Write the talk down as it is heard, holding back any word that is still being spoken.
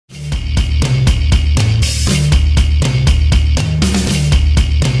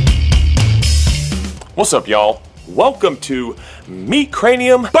What's up, y'all? Welcome to Meat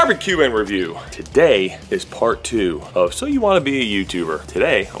Cranium Barbecue and Review. Today is part 2 of So You Want to Be a YouTuber.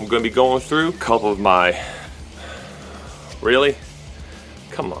 Today, I'm going to be going through a couple of my... Really?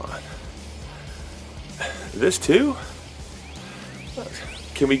 Come on. This too?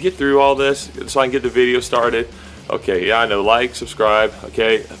 Can we get through all this so I can get the video started? Okay, yeah, I know. Like, subscribe.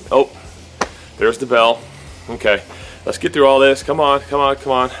 Okay. Oh, there's the bell. Okay, let's get through all this. Come on, come on,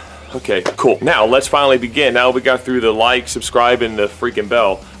 come on. Okay, cool. Now, let's finally begin. Now we got through the like, subscribe, and the freaking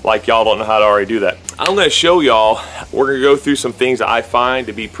bell. Like, y'all don't know how to already do that. I'm going to show y'all, we're going to go through some things that I find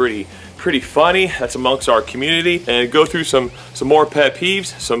to be pretty funny. That's amongst our community. And go through some more pet peeves,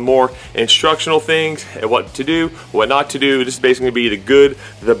 some more instructional things, and what to do, what not to do. This is basically going to be the good,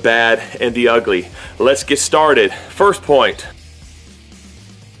 the bad, and the ugly. Let's get started. First point.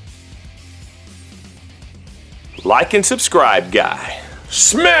 Like and subscribe guy.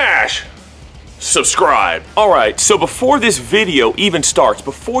 Smash subscribe. Alright, so before this video even starts,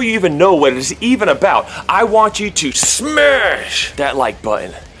 before you even know what it is even about, I want you to smash that like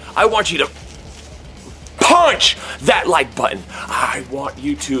button. I want you to punch that like button. I want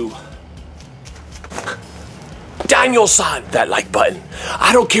you to Daniel-san that like button.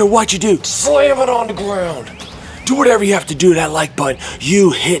 I don't care what you do. Slam it on the ground. Do whatever you have to do to that like button.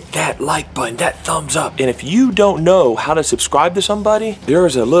 You hit that like button, that thumbs up. And if you don't know how to subscribe to somebody, there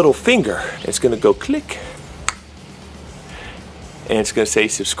is a little finger. It's gonna go click. And it's gonna say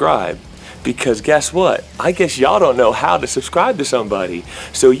subscribe. Because guess what? I guess y'all don't know how to subscribe to somebody.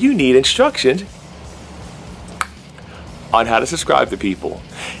 So you need instructions on how to subscribe to people.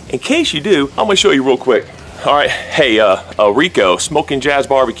 In case you do, I'm gonna show you real quick. All right, hey, Rico, Smoking Jazz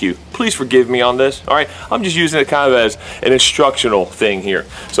Barbecue, please forgive me on this, all right? I'm just using it kind of as an instructional thing here.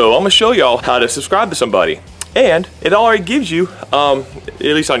 So I'm gonna show y'all how to subscribe to somebody. And it already gives you, at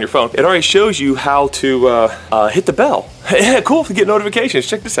least on your phone, it already shows you how to hit the bell. Yeah, cool, to get notifications,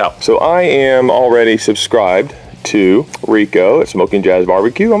 check this out. So I am already subscribed to Rico at Smoking Jazz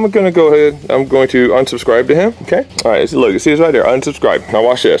Barbecue. I'm gonna go ahead, I'm going to unsubscribe to him, okay? All right, so look, see this right there, unsubscribe. Now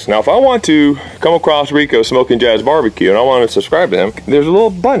watch this. Now if I want to come across Rico Smoking Jazz Barbecue and I want to subscribe to him, there's a little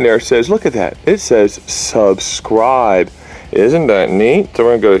button there that says, look at that. It says subscribe. Isn't that neat? So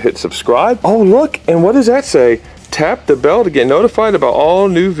we're gonna go hit subscribe. Oh look, and what does that say? Tap the bell to get notified about all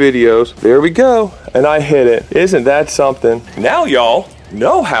new videos. There we go, and I hit it. Isn't that something? Now y'all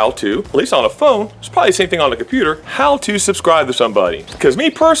know how to, at least on a phone, it's probably the same thing on the computer, how to subscribe to somebody. Because me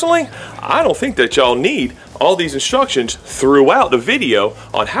personally, I don't think that y'all need all these instructions throughout the video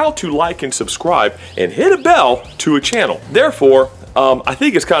on how to like and subscribe and hit a bell to a channel. Therefore, I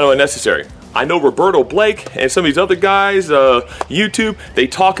think it's kind of unnecessary. I know Roberto Blake and some of these other guys, YouTube, they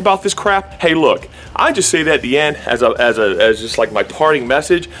talk about this crap. Hey, look, I just say that at the end as just like my parting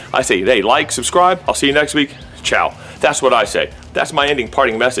message. I say, hey, like, subscribe. I'll see you next week. Ciao. That's what I say. That's my ending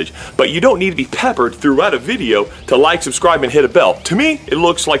parting message. But you don't need to be peppered throughout a video to like, subscribe, and hit a bell. To me, it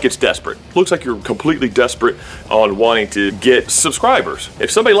looks like it's desperate. It looks like you're completely desperate on wanting to get subscribers.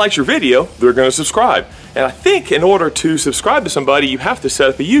 If somebody likes your video, they're going to subscribe. And I think in order to subscribe to somebody, you have to set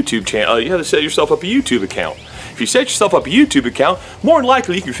up a YouTube channel. You have to set yourself up a YouTube account. If you set yourself up a YouTube account, more than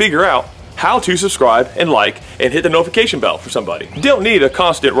likely you can figure out how to subscribe and like and hit the notification bell for somebody. You don't need a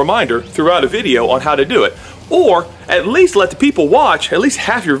constant reminder throughout a video on how to do it. Or at least let the people watch at least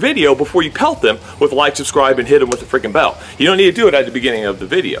half your video before you pelt them with like, subscribe, and hit them with the freaking bell. You don't need to do it at the beginning of the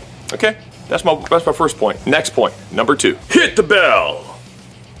video. Okay? That's my first point. Next point, number 2. Hit the bell.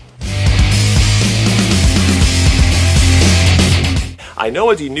 I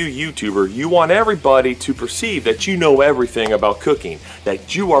know as a new YouTuber, you want everybody to perceive that you know everything about cooking,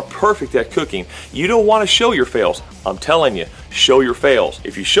 that you are perfect at cooking. You don't want to show your fails. I'm telling you, show your fails.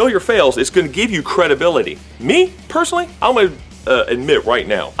 If you show your fails, it's going to give you credibility. Me, personally, I'm going to admit right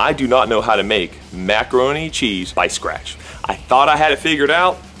now, I do not know how to make macaroni and cheese by scratch. I thought I had it figured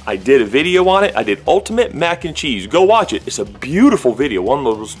out. I did a video on it. I did Ultimate Mac and Cheese. Go watch it. It's a beautiful video. One of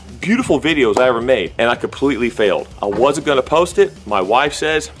the most beautiful videos I ever made. And I completely failed. I wasn't going to post it. My wife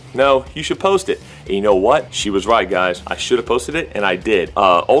says, no, you should post it. And you know what? She was right, guys. I should have posted it, and I did.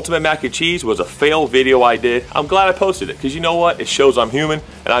 Ultimate Mac and Cheese was a fail video I did. I'm glad I posted it, because you know what? It shows I'm human,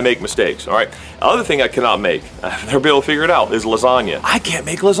 and I make mistakes, all right? Other thing I cannot make, I've never been able to figure it out, is lasagna. I can't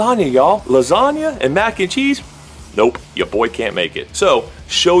make lasagna, y'all. Lasagna and mac and cheese? Nope, your boy can't make it. So,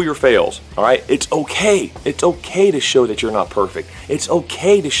 show your fails, all right? It's okay. It's okay to show that you're not perfect. It's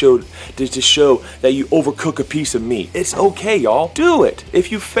okay to show that you overcook a piece of meat. It's okay, y'all. Do it.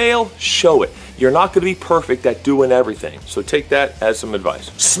 If you fail, show it. You're not going to be perfect at doing everything. So take that as some advice.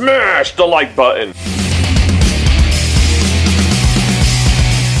 Smash the like button.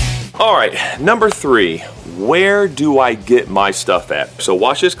 All right, number 3, where do I get my stuff at? So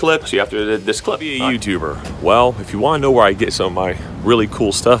watch this clip, see after this clip. Be a YouTuber. Well, if you want to know where I get some of my really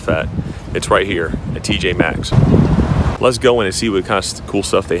cool stuff at, it's right here at TJ Maxx. Let's go in and see what kind of cool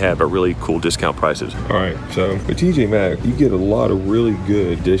stuff they have at really cool discount prices. All right, so at TJ Maxx, you get a lot of really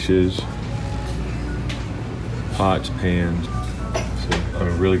good dishes, pots, pans, so,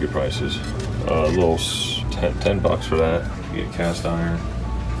 really good prices. A little 10 bucks for that. You get cast iron.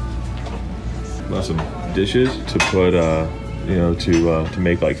 Got some dishes to put, you know, to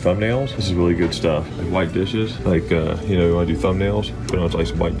make like thumbnails. This is really good stuff. Like white dishes, like you know, you want to do thumbnails, put on like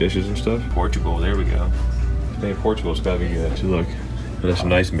some white dishes and stuff. Portugal, there we go. Hey, Portugal's gotta be good. So look, there's some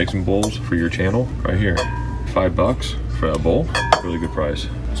nice mixing bowls for your channel right here. $5 for that bowl. Really good price.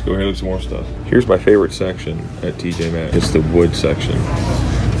 Let's go ahead and look at some more stuff. Here's my favorite section at TJ Maxx. It's the wood section.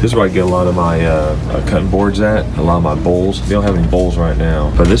 This is where I get a lot of my cutting boards at, a lot of my bowls. They don't have any bowls right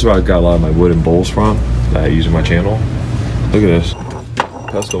now, but this is where I got a lot of my wooden bowls from that I use in my channel. Look at this.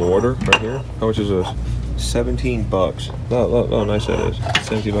 Custom order right here. How much is this? 17 bucks. Oh, nice that is.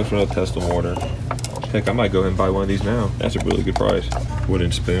 17 bucks for that custom order. Heck, I might go ahead and buy one of these now. That's a really good price.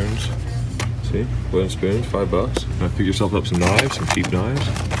 Wooden spoons. See? Wooden spoons, $5. Now pick yourself up some knives, some cheap knives.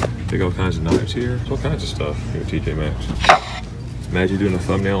 They got all kinds of knives here. There's all kinds of stuff here at TJ Maxx. Imagine doing a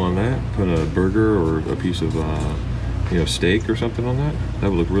thumbnail on that. Put a burger or a piece of you know, steak or something on that. That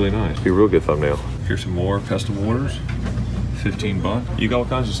would look really nice. Be a real good thumbnail. Here's some more custom orders. 15 bucks. You got all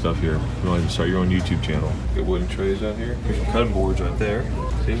kinds of stuff here. You want to start your own YouTube channel. Get wooden trays out here. Here's some cutting boards right there.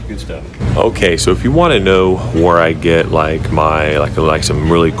 See, good stuff. Okay, so if you want to know where I get like my like some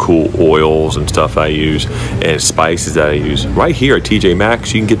really cool oils and stuff I use and spices that I use, right here at TJ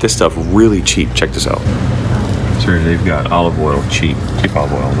Maxx, you can get this stuff really cheap. Check this out. So they've got olive oil, cheap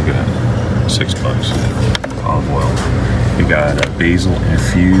olive oil. Look at that, $6. Olive oil. You got basil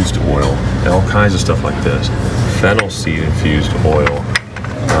infused oil and all kinds of stuff like this. Fennel seed infused oil,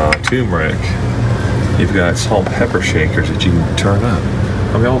 turmeric. You've got salt and pepper shakers that you can turn up.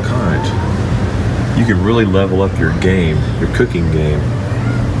 I mean, all kinds. You can really level up your game, your cooking game.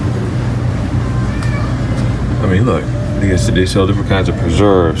 I mean, look, they sell different kinds of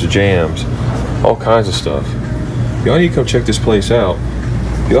preserves, jams, all kinds of stuff. Y'all need to come check this place out.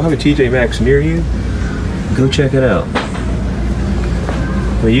 If y'all have a TJ Maxx near you, go check it out.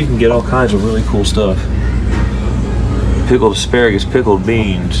 I mean, you can get all kinds of really cool stuff. Pickled asparagus, pickled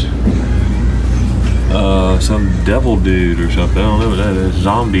beans, some devil dude or something. I don't know what that is.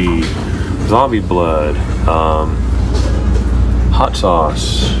 Zombie blood, hot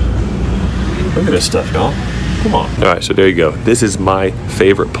sauce. Look at this stuff, y'all. Come on. All right, so there you go. This is my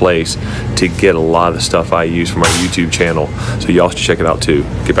favorite place to get a lot of the stuff I use for my YouTube channel. So y'all should check it out too.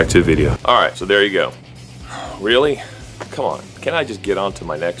 Get back to the video. All right, so there you go. Really? Come on. Can I just get on to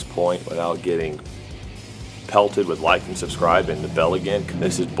my next point without getting pelted with like and subscribe and the bell again?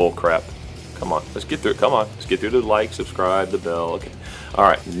 This is bull crap. Come on, let's get through it. Come on, let's get through the like, subscribe, the bell. Okay. All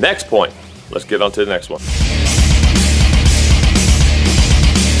right, next point. Let's get on to the next one.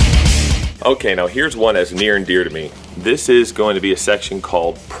 Okay, now here's one that's near and dear to me. This is going to be a section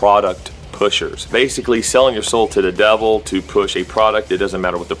called product pushers. Basically selling your soul to the devil to push a product. It doesn't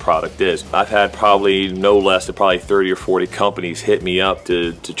matter what the product is. I've had probably no less than probably 30 or 40 companies hit me up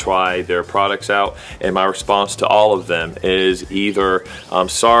to try their products out, and my response to all of them is either, I'm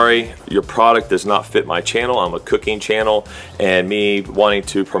sorry, your product does not fit my channel, I'm a cooking channel, and me wanting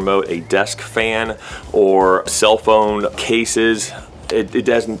to promote a desk fan or cell phone cases, it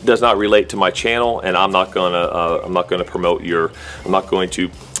does not relate to my channel, and I'm not gonna promote your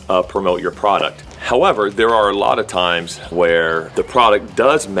product. However, there are a lot of times where the product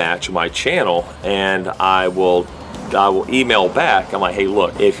does match my channel, and I will email back. I'm like, hey,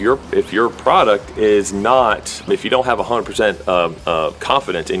 look, if your product is not, if you don't have 100%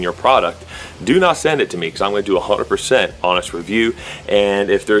 confidence in your product, do not send it to me, because I'm going to do 100% honest review, and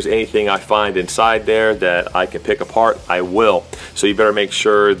if there's anything I find inside there that I can pick apart, I will. So you better make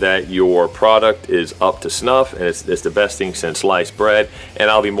sure that your product is up to snuff, and it's the best thing since sliced bread, and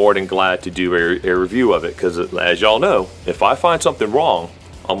I'll be more than glad to do a review of it, because as y'all know, if I find something wrong,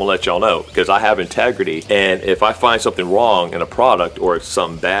 I'm gonna let y'all know, because I have integrity, and if I find something wrong in a product or it's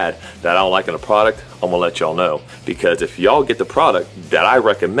something bad that I don't like in a product, I'm gonna let y'all know. Because if y'all get the product that I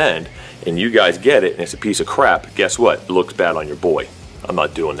recommend and you guys get it and it's a piece of crap, guess what? It looks bad on your boy. I'm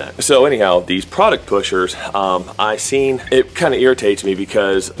not doing that. So anyhow, these product pushers, I seen, it kind of irritates me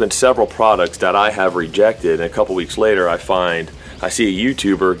because there's been several products that I have rejected, and a couple weeks later I find I see a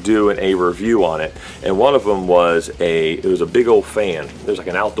YouTuber doing a review on it, and one of them was it was a big old fan. There's like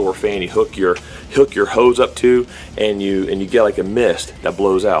an outdoor fan you hook your hose up to, and you get like a mist that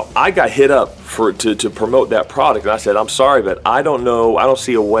blows out. I got hit up to promote that product, and I said, I'm sorry, but I don't know, I don't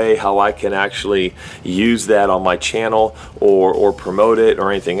see a way how I can actually use that on my channel or promote it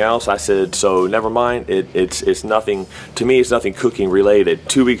or anything else. I said, so never mind. It's nothing to me. It's nothing cooking related.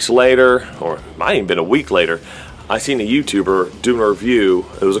 2 weeks later, or it might even been a week later, I seen a YouTuber doing a review.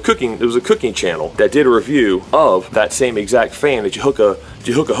 It was a cooking channel that did a review of that same exact fan that you hook a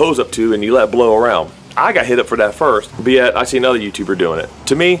hose up to and you let it blow around. I got hit up for that first, but yet I see another YouTuber doing it.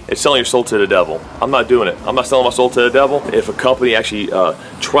 To me, it's selling your soul to the devil. I'm not doing it. I'm not selling my soul to the devil. If a company actually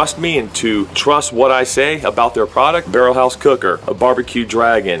trusts me and to trust what I say about their product, Barrel House Cooker, a Barbecue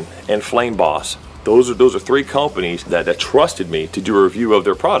Dragon, and Flame Boss. Those are 3 companies that trusted me to do a review of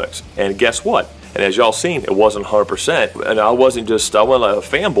their products. And guess what? And as y'all seen, it wasn't 100%. And I wasn't like a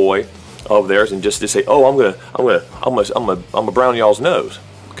fanboy of theirs and just to say, oh, I'm gonna brown y'all's nose.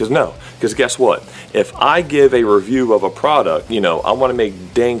 Because guess what? If I give a review of a product, you know, I want to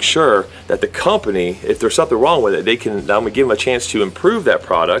make dang sure that the company, if there's something wrong with it, I'm going to give them a chance to improve that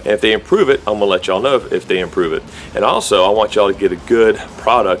product. And if they improve it, I'm going to let y'all know if they improve it. And also, I want y'all to get a good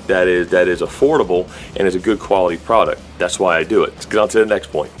product that is affordable and is a good quality product. That's why I do it. Let's get on to the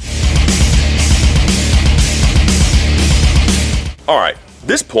next point. All right,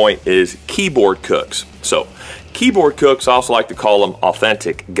 this point is keyboard cooks. So, keyboard cooks, I also like to call them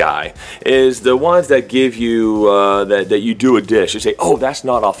authentic guy, is the ones that give you, that you do a dish. You say, oh, that's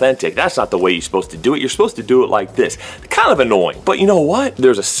not authentic. That's not the way you're supposed to do it. You're supposed to do it like this. Kind of annoying. But you know what?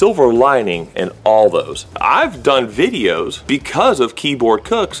 There's a silver lining in all those. I've done videos because of keyboard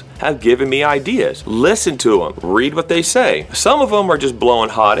cooks have given me ideas. Listen to them. Read what they say. Some of them are just blowing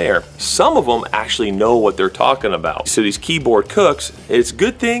hot air. Some of them actually know what they're talking about. So these keyboard cooks, it's a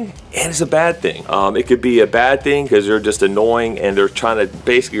good thing and it's a bad thing. It could be a bad thing because they're just annoying and they're trying to,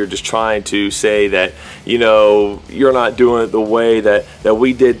 basically you're just trying to say that, you know, you're not doing it the way that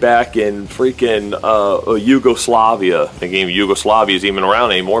we did back in freaking Yugoslavia. I think even Yugoslavia is even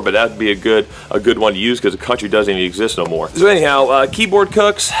around anymore, but that'd be a good one to use because the country doesn't even exist no more. So anyhow, keyboard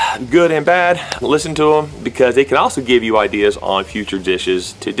cooks, good and bad, listen to them because they can also give you ideas on future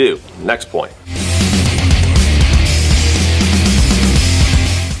dishes to do. Next point.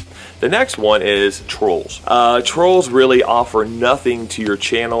 The next one is trolls. Trolls really offer nothing to your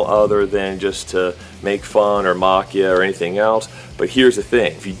channel other than just to make fun or mock you or anything else. But here's the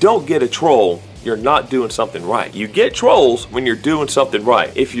thing, if you don't get a troll, you're not doing something right. You get trolls when you're doing something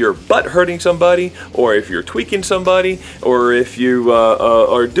right. If you're butt hurting somebody, or if you're tweaking somebody, or if you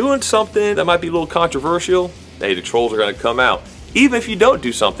are doing something that might be a little controversial, hey, the trolls are gonna come out. Even if you don't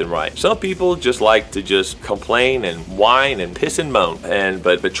do something right. Some people just like to just complain and whine and piss and moan.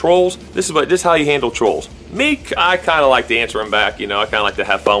 But trolls, this is how you handle trolls. Me, I kind of like to answer them back. You know, I kind of like to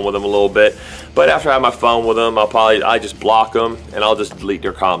have fun with them a little bit. But after I have my fun with them, I just block them and I'll just delete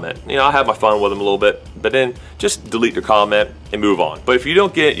their comment. You know, I'll have my fun with them a little bit, but then just delete their comment and move on. But if you're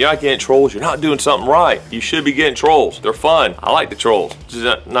not getting trolls, you're not doing something right. You should be getting trolls. They're fun. I like the trolls.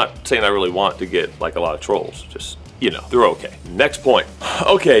 Just not saying I really want to get like a lot of trolls. Just, you know, they're okay. Next point.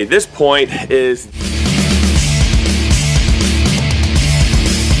 Okay, this point is...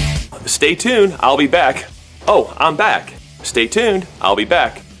 Stay tuned, I'll be back. Oh, I'm back. Stay tuned, I'll be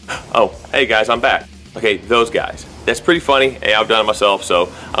back. Oh, hey guys, I'm back. Okay, those guys. That's pretty funny. Hey, I've done it myself,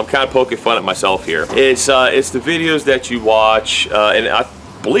 so I'm kind of poking fun at myself here. It's the videos that you watch, and I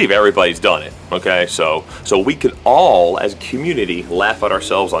believe everybody's done it. Okay, so we can all, as a community, laugh at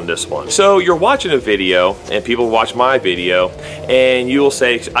ourselves on this one. So you're watching a video, and people watch my video, and you will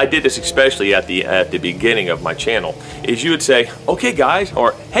say, I did this especially at the beginning of my channel, is you would say, okay guys,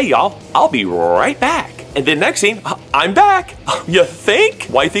 or hey y'all, I'll be right back. And then next scene, I'm back. You think?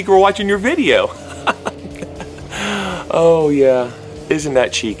 Why do you think we're watching your video? Oh yeah. Isn't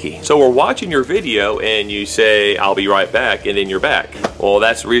that cheeky? So we're watching your video and you say, I'll be right back, and then you're back. Well,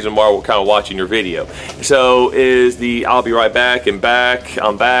 that's the reason why we're kind of watching your video. So is the I'll be right back and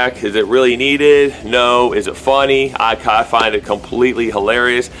I'm back, is it really needed? No. Is it funny? I find it completely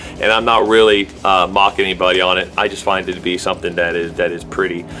hilarious, and I'm not really mocking anybody on it. I just find it to be something that's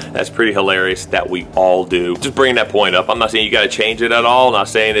pretty hilarious that we all do. Just bringing that point up. I'm not saying you got to change it at all. I'm not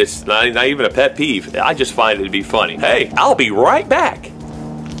saying it's not even a pet peeve. I just find it to be funny. Hey, I'll be right back.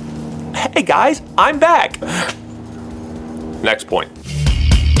 Hey guys, I'm back. Next point.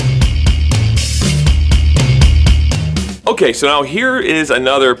 Okay, so now here is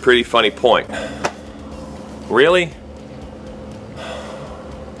another pretty funny point. Really?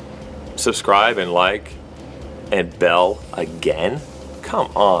 Subscribe and like and bell again?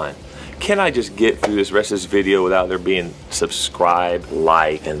 Come on. Can I just get through this rest of this video without there being subscribe,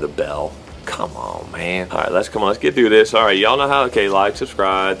 like, and the bell? Come on, man. All right, let's get through this. All right, y'all know how, okay, like,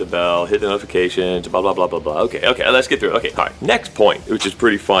 subscribe, the bell, hit the notifications, blah, blah, blah, blah, blah. Okay, let's get through it. Okay, all right, next point, which is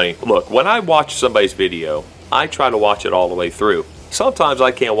pretty funny. Look, when I watch somebody's video, I try to watch it all the way through. Sometimes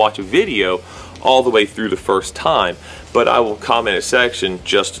I can't watch a video all the way through the first time, but I will comment a section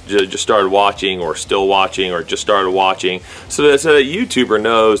just started watching, or still watching, or just started watching, so that YouTuber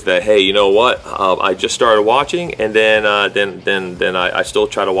knows that, hey, you know what, I just started watching, and then I still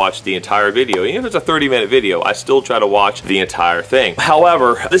try to watch the entire video. Even if it's a 30-minute video, I still try to watch the entire thing.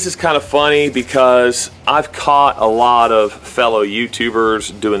 However, this is kind of funny because I've caught a lot of fellow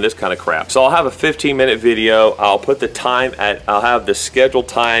YouTubers doing this kind of crap. So I'll have a 15-minute video. I'll put the time at, I'll have the scheduled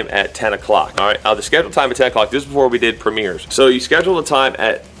time at 10 o'clock. All right, the scheduled time at 10 o'clock. This is before we did premieres. So you schedule the time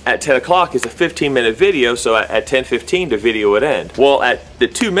at 10 o'clock is a 15-minute video, so at 10:15 the video would end. Well, at the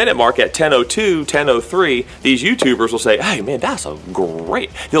 2-minute mark, at 10:02, 10:03, these YouTubers will say, hey man, that's a great,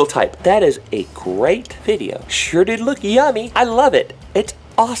 they'll type, that is a great video. Sure did look yummy. I love it. It's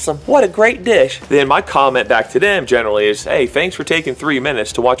awesome. What a great dish. Then my comment back to them generally is, hey, thanks for taking 3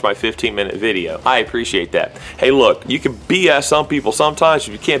 minutes to watch my 15-minute video. I appreciate that. Hey, look, you can BS some people sometimes,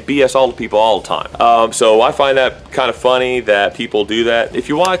 but you can't BS all the people all the time. So I find that kind of funny that people do that. If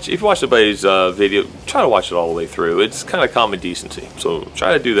you watch somebody's video, try to watch it all the way through. It's kind of common decency. So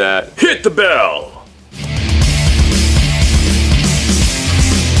try to do that. Hit the bell.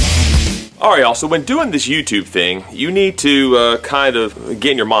 Alright y'all, so when doing this YouTube thing, you need to kind of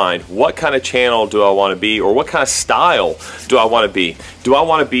get in your mind, what kind of channel do I want to be, or what kind of style do I want to be? Do I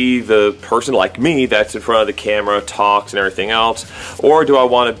want to be the person like me that's in front of the camera, talks and everything else, or do I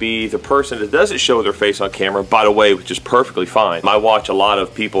want to be the person that doesn't show their face on camera, by the way, which is perfectly fine. I watch a lot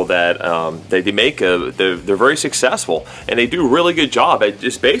of people that they're very successful, and they do a really good job at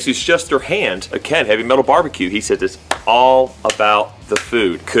just basically it's just their hands. Ken, Heavy Metal Barbecue, he said it's all about the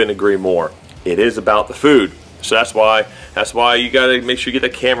food. Couldn't agree more. It is about the food. So that's why you gotta make sure you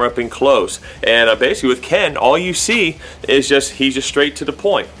get the camera up in close. And basically with Ken, all you see is he's just straight to the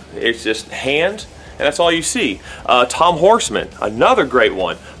point. It's just hands, and that's all you see. Tom Horseman, another great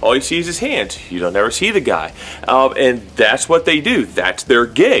one. All you see is his hands. You don't ever see the guy. And that's what they do. That's their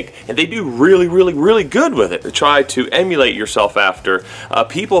gig. And they do really, really, really good with it. Try to emulate yourself after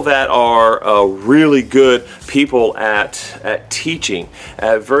people that are really good people at teaching,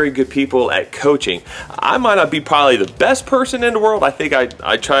 very good people at coaching. I might not be probably the best person in the world. I think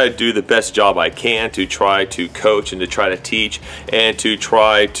I try to do the best job I can to try to coach and to try to teach and to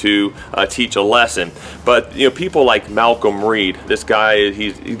try to teach a lesson. But you know, people like Malcolm Reed, this guy,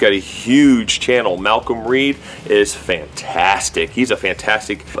 he's got a huge channel. Malcolm Reed is fantastic. He's a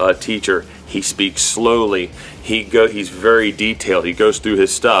fantastic teacher. He speaks slowly. He's very detailed. He goes through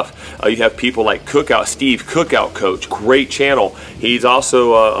his stuff. You have people like Steve Cookout Coach, great channel. He's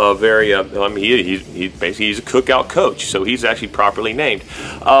also a very, I mean, he's a cookout coach, so he's actually properly named.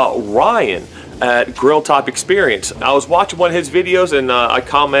 Ryan at Grill Top Experience. I was watching one of his videos and I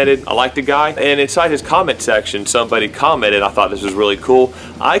commented, I like the guy, and inside his comment section somebody commented, I thought this was really cool,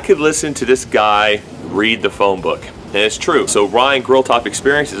 I could listen to this guy read the phone book. And it's true. So Ryan Grill Top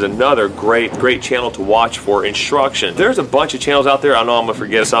Experience is another great channel to watch for instruction. There's a bunch of channels out there. I know I'm gonna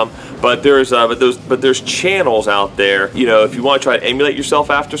forget some, but there's channels out there. You know, if you want to try to emulate yourself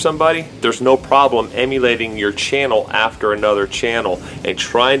after somebody, there's no problem emulating your channel after another channel and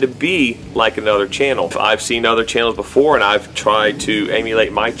trying to be like another channel. I've seen other channels before, and I've tried to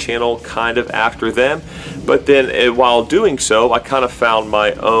emulate my channel kind of after them. But then while doing so, I kind of found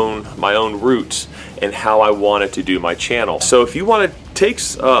my own roots and how I wanted to do my channel. So if you want to take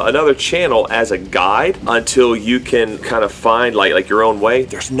another channel as a guide until you can kind of find like your own way,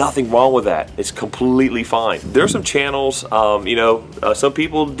 there's nothing wrong with that. It's completely fine. There's some channels, you know, some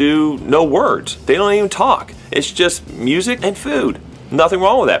people do no words. They don't even talk. It's just music and food. Nothing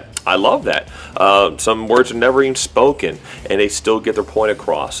wrong with that. I love that. Some words are never even spoken, and they still get their point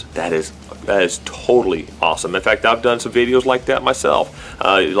across. That is totally awesome. In fact, I've done some videos like that myself,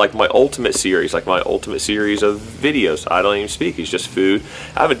 like my ultimate series, of videos. I don't even speak. It's just food.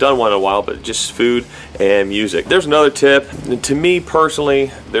 I haven't done one in a while, but just food and music. There's another tip. To me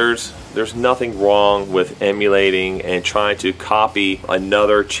personally, there's There's nothing wrong with emulating and trying to copy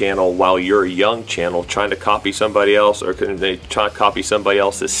another channel while you're a young channel, trying to copy somebody else, or try to copy somebody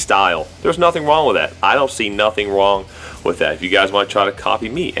else's style. There's nothing wrong with that. I don't see nothing wrong with that. If you guys want to try to copy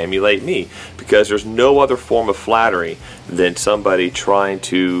me, emulate me, because there's no other form of flattery than somebody trying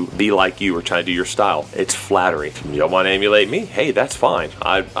to be like you or trying to do your style. It's flattery. If y'all want to emulate me, hey, that's fine.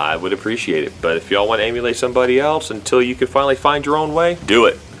 I would appreciate it. But if y'all want to emulate somebody else until you can finally find your own way, do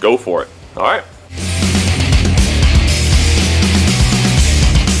it. Go for it. All right.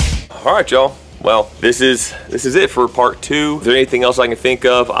 All right, y'all. Well, this is it for part 2. If there's anything else I can think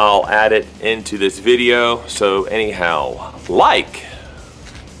of, I'll add it into this video. So anyhow, like.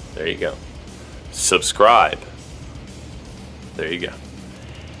 There you go. Subscribe. There you go.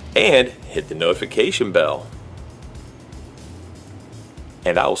 And hit the notification bell.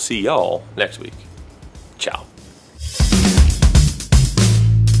 And I will see y'all next week. Ciao.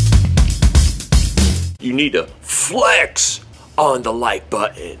 You need to flex on the like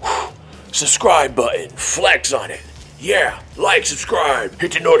button. Subscribe button, flex on it. Yeah, like, subscribe,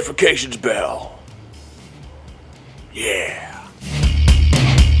 hit the notifications bell. Yeah.